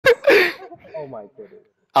Oh my goodness.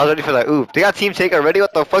 I was ready for that. Ooh, they got team take already?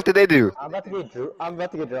 What the fuck did they do? I'm about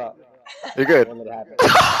to get dropped. You're good. When it happens.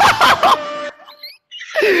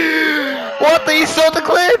 What? They sold the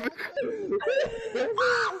clip?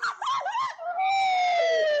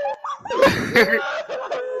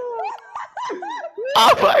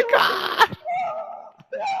 Oh my god!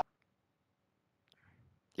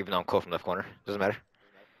 Even though I'm cold from left corner, doesn't matter.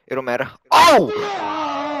 It don't matter. Oh!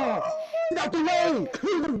 Get out the way!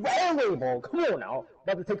 He's the railway ball. Come on now.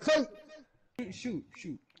 About to take flight. Shoot.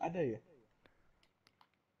 I dare you.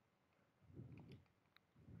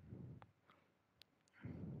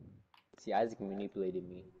 See, Isaac manipulated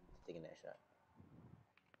me taking that shot.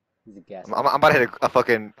 He's a gas. I'm about to hit a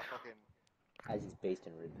fucking. Isaac's based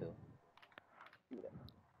in Red Pill.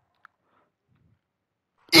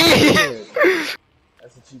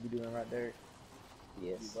 That's what you be doing right there.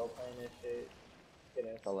 Yes. You go playing that shit.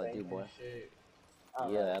 That's all I do, boy. Shit.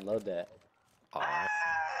 Yeah, I love that. Aw.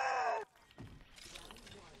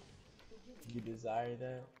 You desire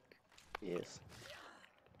that? Yes.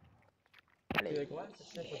 Dude, like, why does the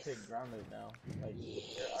simple take grounded now? Like,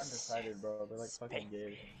 they're undecided, bro. They're like fucking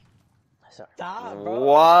gay. Sorry. Stop, bro.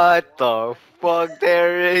 What the fuck,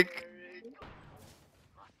 Derek?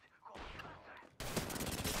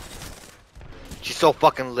 She's so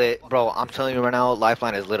fucking lit, bro. I'm telling you right now,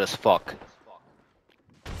 Lifeline is lit as fuck.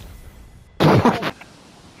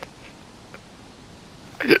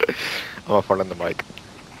 I'm gonna fart on the mic.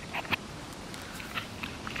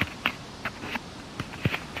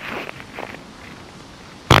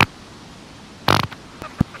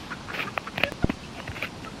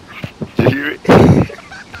 Did you hear it?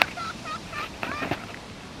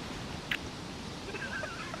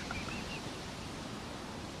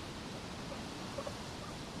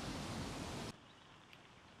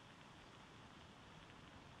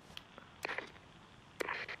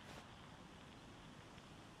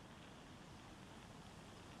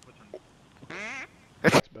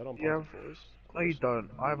 Yeah, no you don't.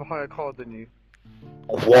 I have a higher card than you.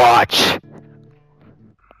 Watch!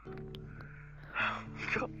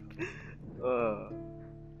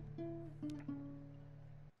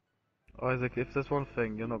 Isaac, if there's one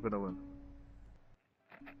thing, you're not gonna win.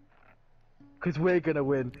 Cause we're gonna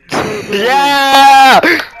win. Yeah!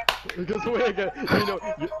 Because we're gonna, you know.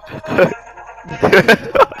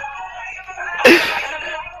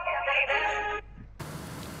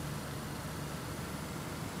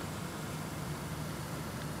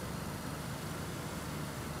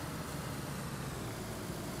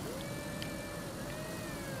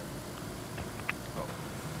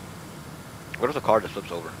 What if the car just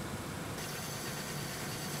flips over?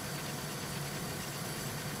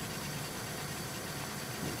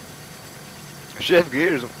 Chef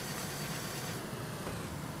gears.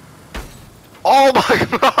 Oh my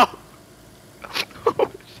god!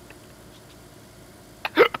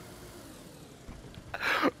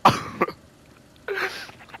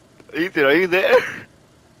 Ethan, are you there?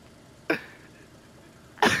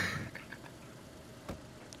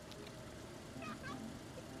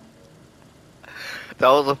 That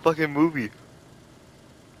was a fucking movie.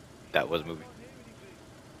 That was a movie.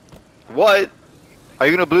 What? Are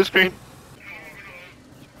you gonna blue screen?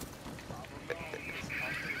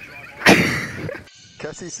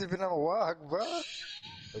 Cause he's sipping on a wog, bro.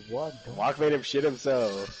 The walk made him shit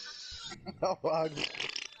himself. A wog.